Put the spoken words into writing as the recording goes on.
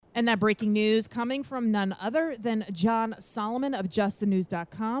And that breaking news coming from none other than John Solomon of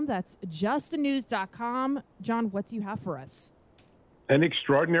justthenews.com. That's justthenews.com. John, what do you have for us? An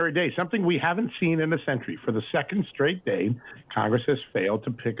extraordinary day, something we haven't seen in a century. For the second straight day, Congress has failed to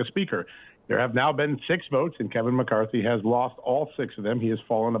pick a speaker. There have now been 6 votes, and Kevin McCarthy has lost all 6 of them. He has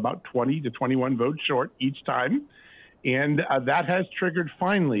fallen about 20 to 21 votes short each time. And that has triggered,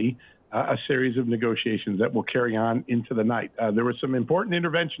 finally, a series of negotiations that will carry on into the night. There was some important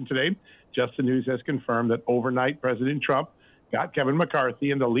intervention today. Just the News has confirmed that overnight, President Trump got Kevin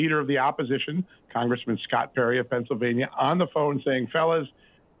McCarthy and the leader of the opposition, Congressman Scott Perry of Pennsylvania, on the phone saying, fellas,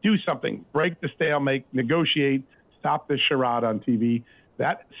 do something, break the stalemate, negotiate, stop this charade on TV.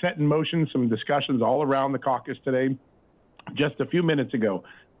 That set in motion some discussions all around the caucus today. Just a few minutes ago,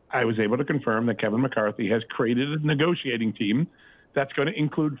 I was able to confirm that Kevin McCarthy has created a negotiating team that's going to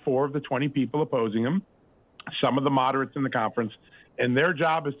include 4 of the 20 people opposing him, some of the moderates in the conference, and their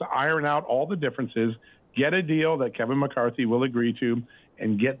job is to iron out all the differences, get a deal that Kevin McCarthy will agree to,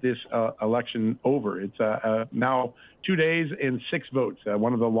 and get this election over. It's now 2 days and 6 votes,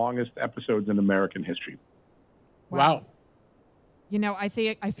 one of the longest episodes in American history. Wow. You know, I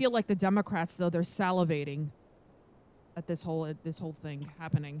feel like the Democrats, though, they're salivating at this whole thing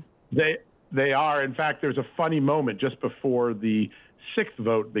happening. They are. In fact, there's a funny moment just before the 6th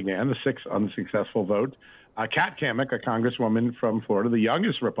vote began, the 6th unsuccessful vote. Kat Cammack, a congresswoman from Florida, the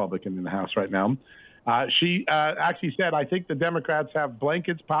youngest Republican in the House right now, she actually said, I think the Democrats have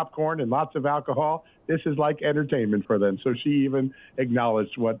blankets, popcorn, and lots of alcohol. This is like entertainment for them. So she even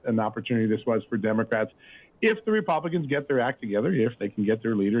acknowledged what an opportunity this was for Democrats. If the Republicans get their act together, if they can get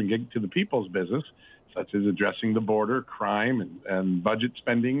their leader and get to the people's business, such as addressing the border, crime, and budget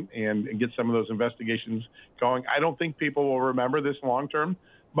spending, and get some of those investigations going, I don't think people will remember this long term.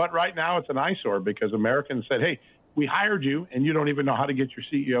 But right now it's an eyesore because Americans said, hey, we hired you, and you don't even know how to get your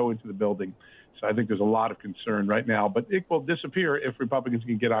CEO into the building. So I think there's a lot of concern right now. But it will disappear if Republicans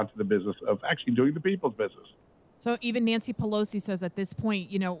can get onto the business of actually doing the people's business. So even Nancy Pelosi says at this point,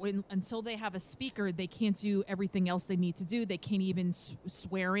 you know, until they have a speaker, they can't do everything else they need to do. They can't even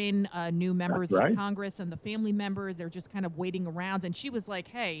swear in new members of Congress and the family members. They're just kind of waiting around. And she was like,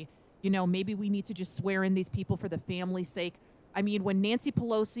 hey, you know, maybe we need to just swear in these people for the family's sake. I mean, when Nancy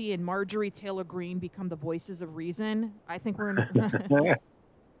Pelosi and Marjorie Taylor Greene become the voices of reason, I think we're in.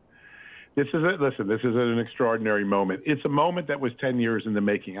 This is an extraordinary moment. It's a moment that was 10 years in the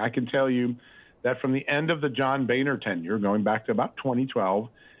making. I can tell you that from the end of the John Boehner tenure, going back to about 2012,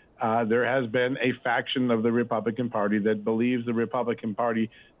 there has been a faction of the Republican Party that believes the Republican Party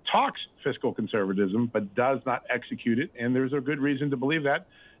talks fiscal conservatism but does not execute it, and there's a good reason to believe that.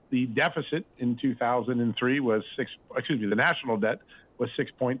 The deficit in 2003 was the national debt was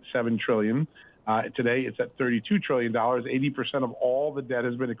 $6.7 trillion. Today, it's at $32 trillion. 80% of all the debt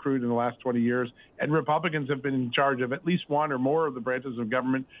has been accrued in the last 20 years, and Republicans have been in charge of at least one or more of the branches of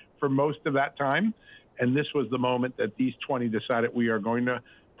government for most of that time. And this was the moment that these 20 decided we are going to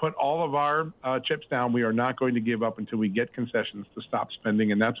put all of our chips down. We are not going to give up until we get concessions to stop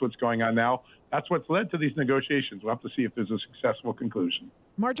spending, and that's what's going on now. That's what's led to these negotiations. We'll have to see if there's a successful conclusion.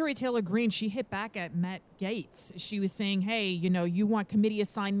 Marjorie Taylor Greene, she hit back at Matt Gaetz. She was saying, hey, you know, you want committee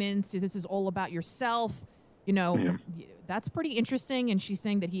assignments. This is all about yourself. You know, that's pretty interesting. And she's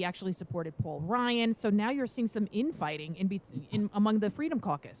saying that he actually supported Paul Ryan. So now you're seeing some infighting among the Freedom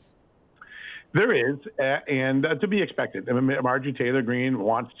Caucus. There is, and to be expected. I mean, Marjorie Taylor Greene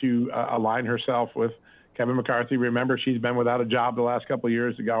wants to align herself with Kevin McCarthy. Remember, she's been without a job the last couple of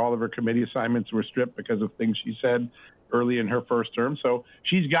years. All of her committee assignments were stripped because of things she said early in her first term. So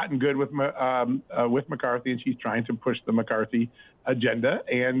she's gotten good with McCarthy, and she's trying to push the McCarthy agenda.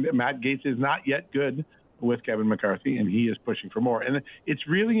 And Matt Gaetz is not yet good with Kevin McCarthy, and he is pushing for more. And it's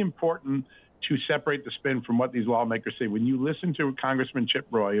really important to separate the spin from what these lawmakers say. When you listen to Congressman Chip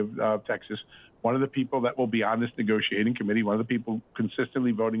Roy of Texas, one of the people that will be on this negotiating committee, one of the people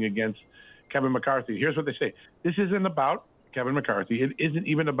consistently voting against Kevin McCarthy, here's what they say. This isn't about Kevin McCarthy. It isn't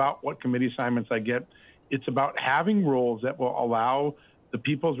even about what committee assignments I get. It's about having rules that will allow the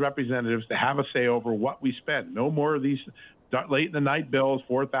people's representatives to have a say over what we spend. No more of these late in the night bills,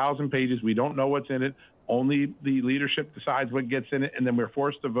 4,000 pages. We don't know what's in it. Only the leadership decides what gets in it, and then we're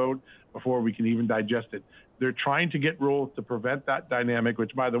forced to vote before we can even digest it. They're trying to get rules to prevent that dynamic,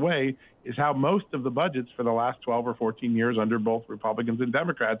 which, by the way, is how most of the budgets for the last 12 or 14 years under both Republicans and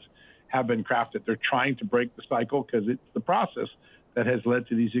Democrats have been crafted. They're trying to break the cycle because it's the process that has led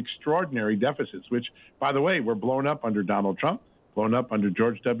to these extraordinary deficits, which, by the way, were blown up under Donald Trump, blown up under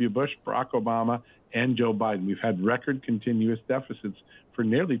George W. Bush, Barack Obama, and Joe Biden. We've had record continuous deficits for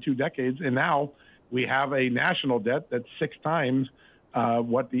nearly 2 decades, and now we have a national debt that's 6 times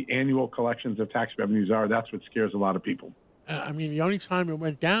what the annual collections of tax revenues are. That's what scares a lot of people. I mean, the only time it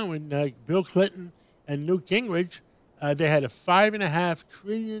went down when Bill Clinton and Newt Gingrich, they had a $5.5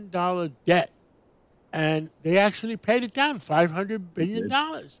 trillion debt, and they actually paid it down, $500 billion.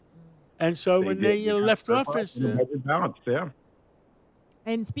 And so when they left office, balanced, yeah.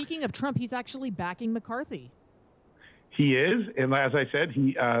 And speaking of Trump, he's actually backing McCarthy. He is, and as I said,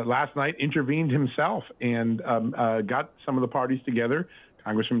 he last night intervened himself and got some of the parties together.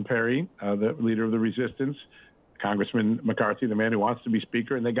 Congressman Perry, the leader of the resistance, Congressman McCarthy, the man who wants to be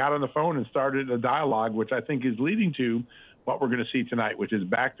speaker, and they got on the phone and started a dialogue, which I think is leading to what we're going to see tonight, which is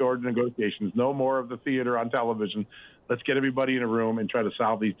backdoor negotiations. No more of the theater on television. Let's get everybody in a room and try to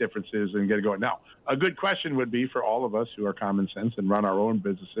solve these differences and get it going. Now, a good question would be for all of us who are common sense and run our own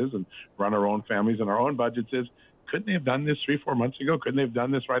businesses and run our own families and our own budgets is, couldn't they have done this 3-4 months ago? Couldn't they have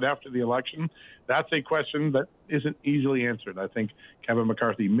done this right after the election? That's a question that isn't easily answered. I think Kevin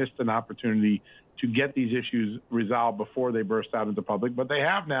McCarthy missed an opportunity to get these issues resolved before they burst out into public, but they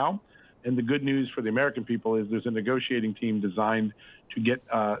have now. And the good news for the American people is there's a negotiating team designed to get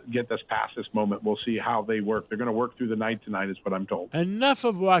us past this moment. We'll see how they work. They're going to work through the night tonight is what I'm told. Enough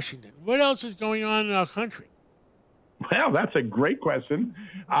of Washington. What else is going on in our country? Well, that's a great question.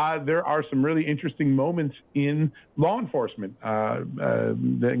 There are some really interesting moments in law enforcement.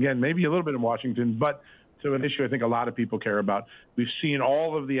 Again, maybe a little bit in Washington, but to an issue I think a lot of people care about. We've seen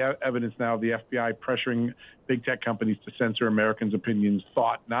all of the evidence now of the FBI pressuring big tech companies to censor Americans' opinions,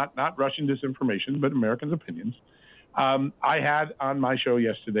 not Russian disinformation, but Americans' opinions. I had on my show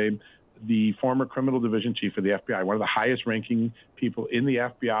yesterday the former criminal division chief of the FBI, one of the highest ranking people in the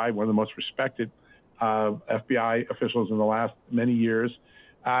FBI, one of the most respected FBI officials in the last many years.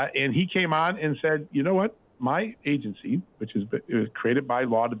 And he came on and said, you know what? My agency, which is created by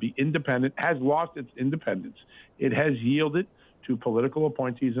law to be independent, has lost its independence. It has yielded to political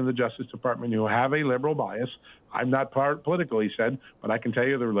appointees in the Justice Department who have a liberal bias. I'm not political, he said, but I can tell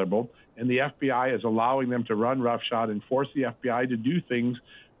you they're liberal. And the FBI is allowing them to run roughshod and force the FBI to do things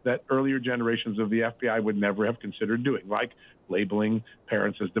that earlier generations of the FBI would never have considered doing, like labeling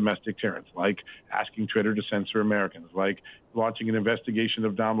parents as domestic terrorists, like asking Twitter to censor Americans, like launching an investigation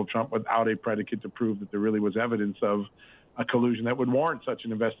of Donald Trump without a predicate to prove that there really was evidence of a collusion that would warrant such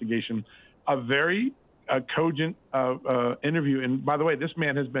an investigation. A very cogent interview. And by the way, this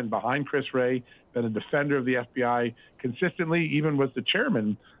man has been behind Chris Wray, been a defender of the FBI consistently, even was the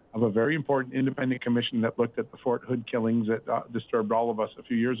chairman of a very important independent commission that looked at the Fort Hood killings that disturbed all of us a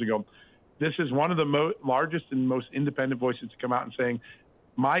few years ago. This is one of the largest and most independent voices to come out and saying,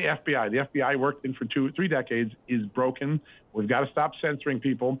 my FBI, the FBI worked in for 2-3 decades, is broken. We've got to stop censoring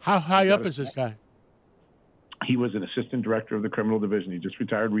people. How high up is this guy? He was an assistant director of the criminal division. He just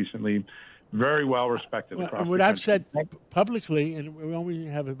retired recently. Very well respected. Well, what I've said publicly, and we only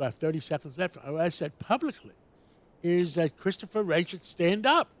have about 30 seconds left, what I said publicly is that Christopher Wray should stand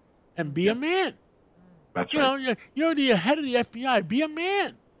up and be a man. That's right. You're the head of the FBI. Be a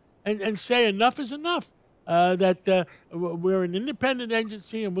man and say enough is enough, that we're an independent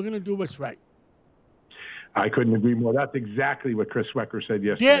agency and we're going to do what's right. I couldn't agree more. That's exactly what Chris Wecker said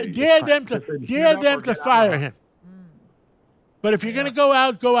yesterday. Dare them to fire him. But if you're going to go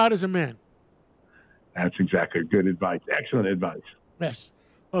out as a man. That's exactly good advice. Excellent advice. Yes.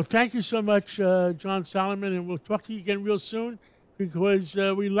 Well, thank you so much, John Solomon, and we'll talk to you again real soon because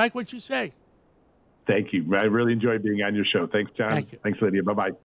we like what you say. Thank you. I really enjoyed being on your show. Thanks, John. Thank you. Thanks, Lydia. Bye-bye.